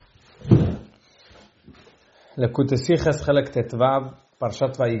Lekutei Sichos, Chelek Tetvav,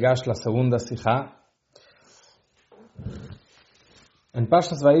 Parshat Vayigash, la segunda sijá. En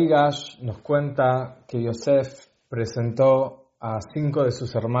Parshat Vayigash nos cuenta que Yosef presentó a 5 de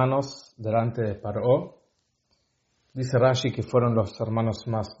sus hermanos delante de Paró. Dice Rashi que fueron los hermanos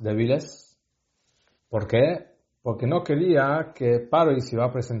más débiles. ¿Por qué? Porque no quería que Paró, si va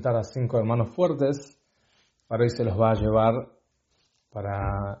a presentar a 5 hermanos fuertes, Paró se los va a llevar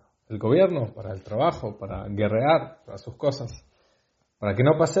para el gobierno, para el trabajo, para guerrear, para sus cosas. Para que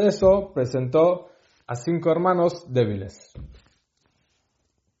no pase eso, presentó a 5 hermanos débiles.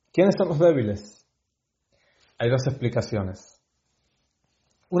 ¿Quiénes son los débiles? Hay 2 explicaciones.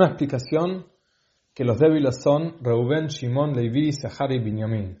 Una explicación que los débiles son Reubén, Shimón, Leví, Sahar y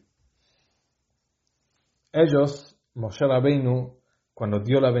Binyamin. Ellos, Moshe Rabbeinu, cuando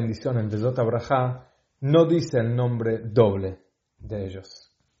dio la bendición en Vezot HaBrajá, no dice el nombre doble de ellos.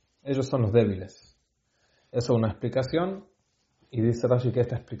 Ellos son los débiles. Eso es una explicación, y dice Rashi que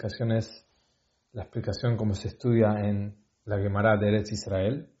esta explicación es la explicación como se estudia en la Gemara de Eretz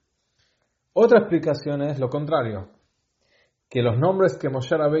Israel. Otra explicación es lo contrario, que los nombres que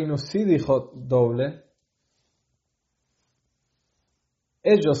Moshe Rabbeinu sí dijo doble,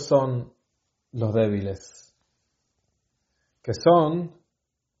 ellos son los débiles, que son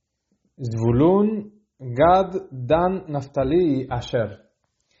Zvulun, Gad, Dan, Naftali y Asher.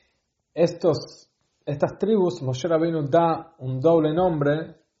 Estas tribus, Moshe Rabbeinu da un doble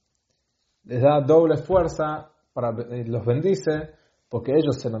nombre, les da doble fuerza, los bendice, porque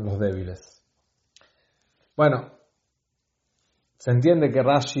ellos eran los débiles. Bueno, se entiende que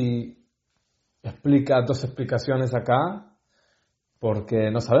Rashi explica 2 explicaciones acá,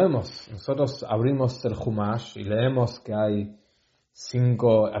 porque no sabemos. Nosotros abrimos el Humash y leemos que hay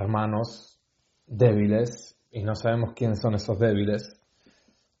 5 hermanos débiles, y no sabemos quiénes son esos débiles.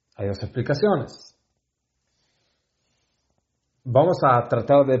 Hay 2 explicaciones. Vamos a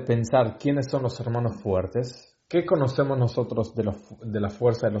tratar de pensar quiénes son los hermanos fuertes. ¿Qué conocemos nosotros de la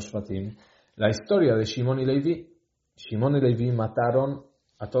fuerza de los Shvatim? La historia de Shimón y Leví. Shimón y Leví mataron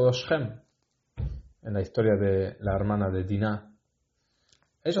a todo Shem en la historia de la hermana de Diná.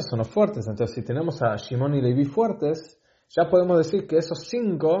 Ellos son los fuertes. Entonces, si tenemos a Shimón y Leví fuertes, ya podemos decir que esos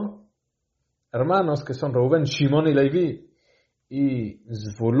 5 hermanos que son Reubén, Shimón y Leví, y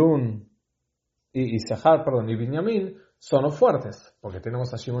Zvulun y Sahar, y Binyamin, son los fuertes, porque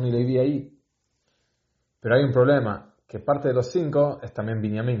tenemos a Shimón y Leví ahí. Pero hay un problema, que parte de los 5 es también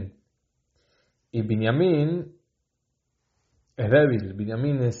Binyamin. Y Binyamin es débil.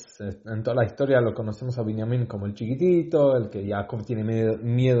 Binyamin en toda la historia lo conocemos a Binyamin como el chiquitito, el que Jacob tiene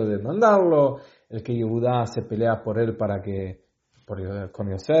miedo de mandarlo, el que Yehudá se pelea por él con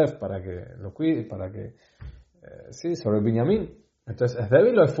Yosef, para que lo cuide, sobre Binyamin. Entonces, ¿es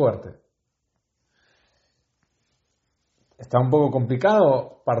débil o es fuerte? Está un poco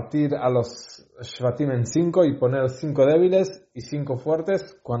complicado partir a los Shvatim en 5 y poner 5 débiles y 5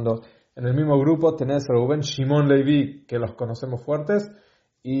 fuertes, cuando en el mismo grupo tenés a Reubén, Shimón, Leví, que los conocemos fuertes,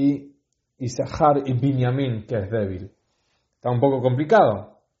 y Sahar y Binyamin, que es débil. Está un poco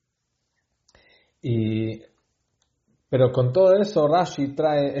complicado. Pero con todo eso, Rashi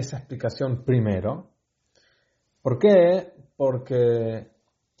trae esa explicación primero. ¿Por qué? Porque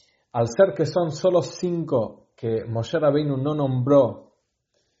al ser que son solo 5 que Moshe Rabbeinu no nombró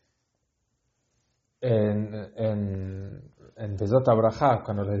en Vezot HaBrajá,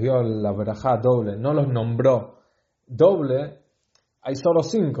 cuando les dio la Brajá doble, no los nombró doble, hay solo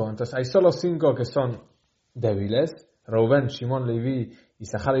 5. Entonces hay solo 5 que son débiles, Reubén, Shimón, Leví,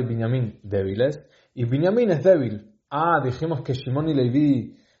 Sahar y Binyamin débiles, y Binyamin es débil. Dijimos que Shimón y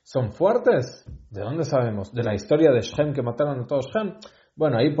Leví son fuertes. ¿De dónde sabemos? ¿De la historia de Shem que mataron a todo Shem?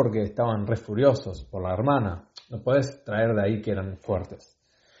 Bueno, ahí porque estaban re furiosos por la hermana. No puedes traer de ahí que eran fuertes.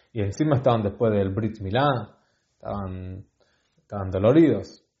 Y encima estaban después del Brit Milá, estaban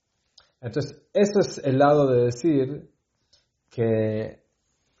doloridos. Entonces, eso es el lado de decir que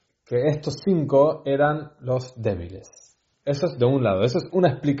estos 5 eran los débiles. Eso es de un lado. Eso es una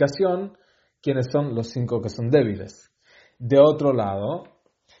explicación quiénes son los 5 que son débiles. De otro lado,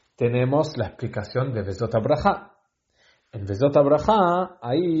 tenemos la explicación de Vezot HaBrajá. En Vezot HaBrajá,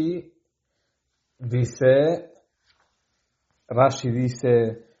 ahí Rashi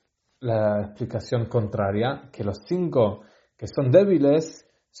dice la explicación contraria, que los 5 que son débiles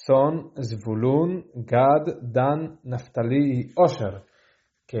son Zvulun, Gad, Dan, Naftali y Osher.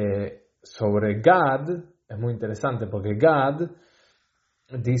 Que sobre Gad es muy interesante, porque Gad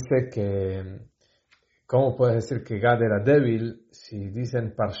dice que, ¿cómo puedes decir que Gad era débil si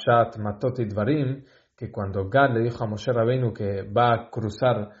dicen Parshat Matot Dvarim, que cuando Gad le dijo a Moshe Rabbeinu que va a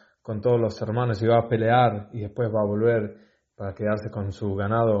cruzar con todos los hermanos y va a pelear y después va a volver para quedarse con su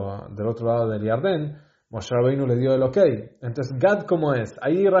ganado del otro lado del Yardén, Moshe Rabbeinu le dio el ok. Entonces, Gad, ¿cómo es?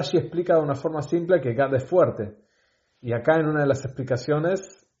 Ahí Rashi explica de una forma simple que Gad es fuerte. Y acá en una de las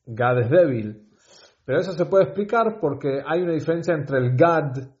explicaciones, Gad es débil. Pero eso se puede explicar porque hay una diferencia entre el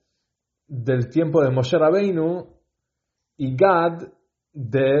Gad del tiempo de Moshe Rabbeinu y Gad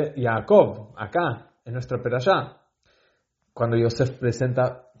de Jacob, acá, en nuestra perashá, cuando Yosef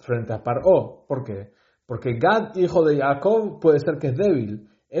presenta frente a Paró. ¿Por qué? Porque Gad, hijo de Jacob, puede ser que es débil.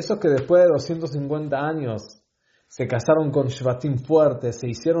 Esos que después de 250 años se casaron con Shvatim fuertes, se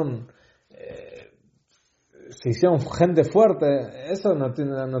hicieron gente fuerte, eso no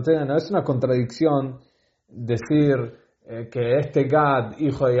es una contradicción decir que este Gad,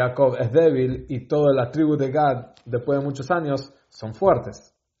 hijo de Jacob, es débil y toda la tribu de Gad, después de muchos años, son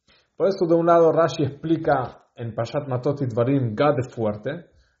fuertes. Por eso, de un lado, Rashi explica en Pashat Matot Dvarim, Gad es fuerte,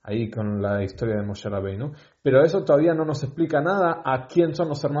 ahí con la historia de Moshe Rabbeinu, pero eso todavía no nos explica nada a quién son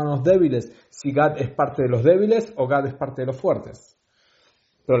los hermanos débiles, si Gad es parte de los débiles o Gad es parte de los fuertes.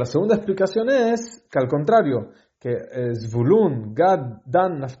 Pero la segunda explicación es que al contrario, que Zvulun, Gad,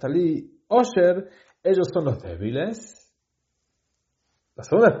 Dan, Naftali, Osher, ellos son los débiles. La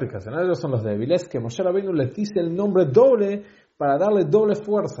segunda explicación, ellos son los débiles, que Moshe Rabbeinu les dice el nombre doble para darle doble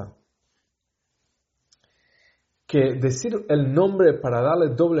fuerza. Que decir el nombre para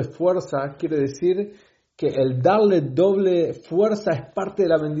darle doble fuerza quiere decir que el darle doble fuerza es parte de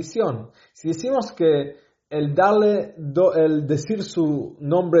la bendición. Si decimos que el decir su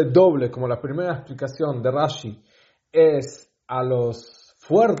nombre doble, como la primera explicación de Rashi, es a los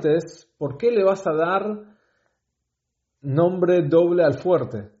fuertes, ¿por qué le vas a dar nombre doble al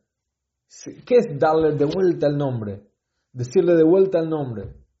fuerte? ¿Qué es darle de vuelta el nombre? Decirle de vuelta el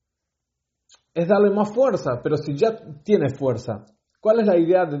nombre. Es darle más fuerza, pero si ya tiene fuerza, ¿cuál es la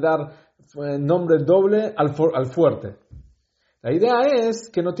idea de dar nombre doble al fuerte? La idea es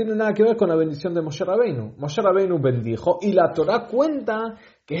que no tiene nada que ver con la bendición de Moshe Rabbeinu. Moshe Rabbeinu bendijo y la Torá cuenta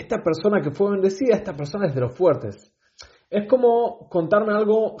que esta persona que fue bendecida, esta persona es de los fuertes. Es como contarme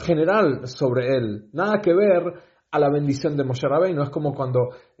algo general sobre él, nada que ver a la bendición de Moshe Rabbeinu. Es como cuando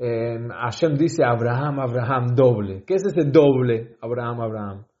Hashem dice Abraham doble. ¿Qué es ese doble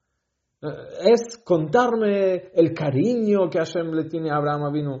Abraham? Es contarme el cariño que Hashem le tiene a Abraham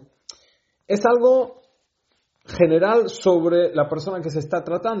Avinu. Es algo general sobre la persona que se está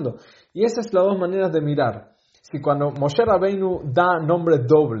tratando. Y esas son las dos maneras de mirar. Si cuando Moshe Rabbeinu da nombre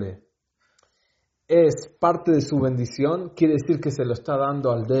doble, es parte de su bendición, quiere decir que se lo está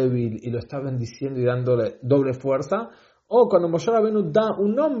dando al débil y lo está bendiciendo y dándole doble fuerza. O cuando Moshe Rabbeinu da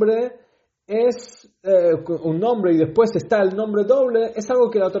un nombre, es un nombre y después está el nombre doble, es algo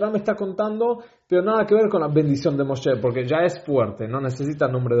que la Torá me está contando, pero nada que ver con la bendición de Moshe, porque ya es fuerte, no necesita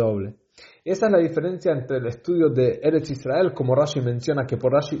nombre doble. Esa es la diferencia entre el estudio de Eretz Israel, como Rashi menciona, que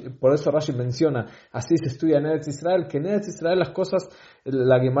por eso Rashi menciona, así se estudia en Eretz Israel, que en Eretz Israel las cosas,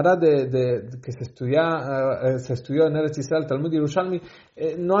 la Gemara que se estudió en Eretz Israel, Talmud Yerushalmi,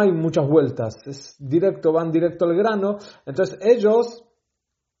 no hay muchas vueltas, van directo al grano. Entonces ellos,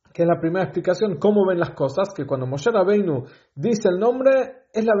 que es la primera explicación, cómo ven las cosas, que cuando Moshe Rabbeinu dice el nombre,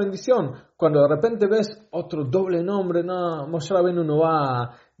 es la bendición. Cuando de repente ves otro doble nombre, no, Moshe Rabbeinu no va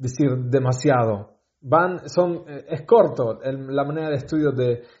a decir demasiado. Es corto la manera de estudio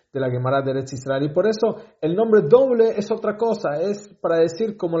de la Gemara de Eretz Israel. Y por eso el nombre doble es otra cosa, es para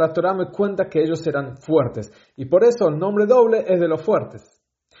decir como la Torá me cuenta que ellos eran fuertes. Y por eso el nombre doble es de los fuertes.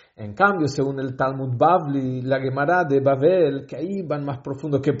 En cambio, según el Talmud Bavli, la Gemara de Babel, que ahí van más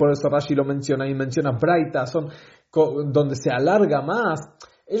profundo, que por eso Rashi lo menciona, y menciona Braita, son donde se alarga más.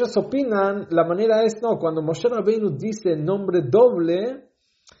 Ellos opinan, la manera es, no, cuando Moshe Rabbeinu dice nombre doble,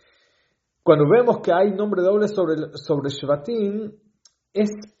 cuando vemos que hay nombre doble sobre Shvatim,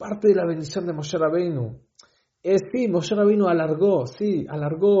 es parte de la bendición de Moshe Rabbeinu. Sí, Moshe Rabbeinu alargó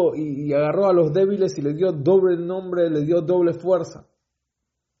y agarró a los débiles y le dio doble nombre, le dio doble fuerza.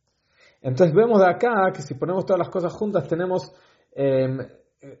 Entonces vemos de acá que si ponemos todas las cosas juntas tenemos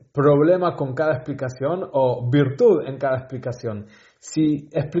problema con cada explicación o virtud en cada explicación. Si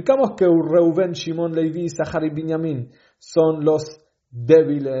explicamos que Reuben, Shimon, Levi, Sahar y Binyamin son los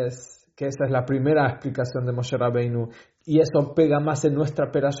débiles, que esa es la primera explicación de Moshe Rabbeinu, y eso pega más en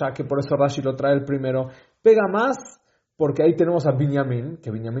nuestra perashá, que por eso Rashi lo trae el primero, pega más porque ahí tenemos a Binyamin,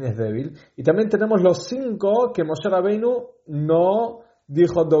 que Binyamin es débil, y también tenemos los 5 que Moshe Rabbeinu no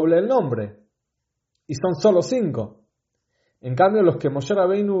dijo doble el nombre, y son solo 5. En cambio, los que Moshe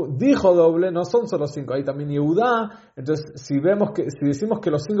Rabbeinu dijo doble no son solo 5, hay también Yehudá. Entonces, si decimos que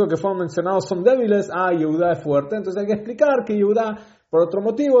los 5 que fueron mencionados son débiles, Yehudá es fuerte, entonces hay que explicar que Yehudá por otro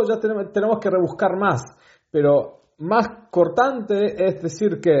motivo, ya tenemos que rebuscar más. Pero más cortante es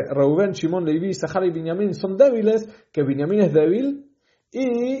decir que Reubén, Shimón, Leví, Sahar y Binyamin son débiles, que Binyamin es débil,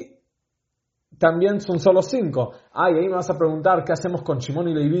 y también son solo 5. Y ahí me vas a preguntar qué hacemos con Shimón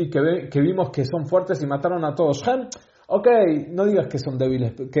y Leví, que vimos que son fuertes y mataron a todos Shem. Ok, no digas que son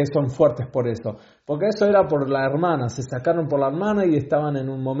débiles, que son fuertes por eso, porque eso era por la hermana, se sacaron por la hermana y estaban en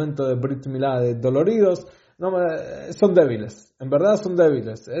un momento de Brit Milá, de doloridos. No, son débiles, en verdad son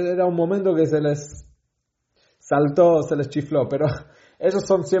débiles. Era un momento que se les saltó, se les chifló, pero ellos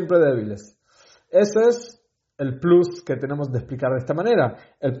son siempre débiles. Ese es el plus que tenemos de explicar de esta manera.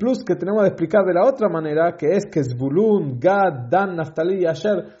 El plus que tenemos de explicar de la otra manera, que es que Zvulun, Gad, Dan, Naftali y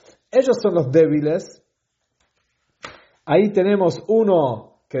Asher, ellos son los débiles. Ahí tenemos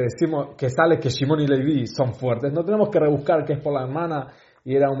uno que decimos que sale que Shimón y Leví son fuertes. No tenemos que rebuscar que es por la hermana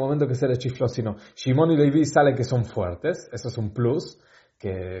y era un momento que se les chifló, sino Shimón y Leví sale que son fuertes. Eso es un plus,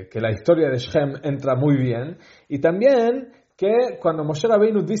 que la historia de Shem entra muy bien. Y también que cuando Moshe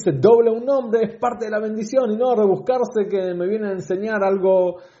Rabbeinu dice doble un nombre es parte de la bendición y no rebuscarse que me viene a enseñar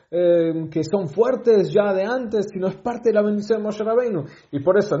algo que son fuertes ya de antes, sino es parte de la bendición de Moshe Rabbeinu. Y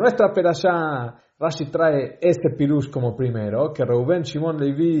por eso nuestra perashá Rashi trae este pirush como primero, que Reubén, Shimón,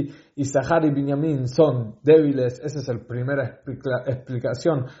 Leví, Isahar y Binyamin son débiles. Esa es la primera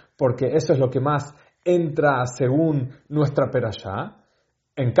explicación, porque eso es lo que más entra según nuestra perashá.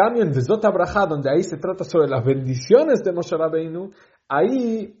 En cambio, en Vezot Abraha, donde ahí se trata sobre las bendiciones de Moshe Rabbeinu,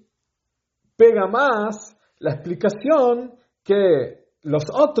 ahí pega más la explicación que los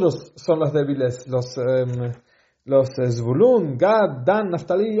otros son los débiles, los Zvulun, Gad, Dan,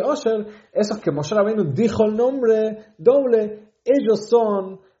 Naftali y Osher, esos que Moshe Rabbeinu dijo el nombre doble, ellos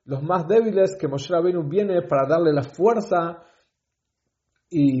son los más débiles que Moshe Rabbeinu viene para darle la fuerza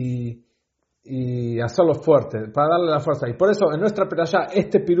y hacerlo fuerte, para darle la fuerza. Y por eso en nuestra perashá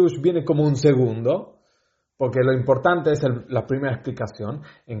este pirush viene como un segundo, porque lo importante es la primera explicación,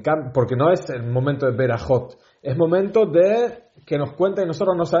 porque no es el momento de Berajot, es momento de que nos cuenta y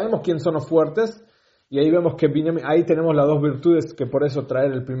nosotros no sabemos quién son los fuertes, y ahí vemos que ahí tenemos las dos virtudes que por eso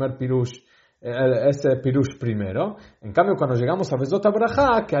traer el primer pirush, ese pirush primero. En cambio, cuando llegamos a Vezot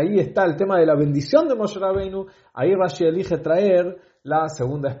Abraha, que ahí está el tema de la bendición de Moshe Rabbeinu, ahí Rashi elige traer la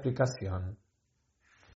segunda explicación.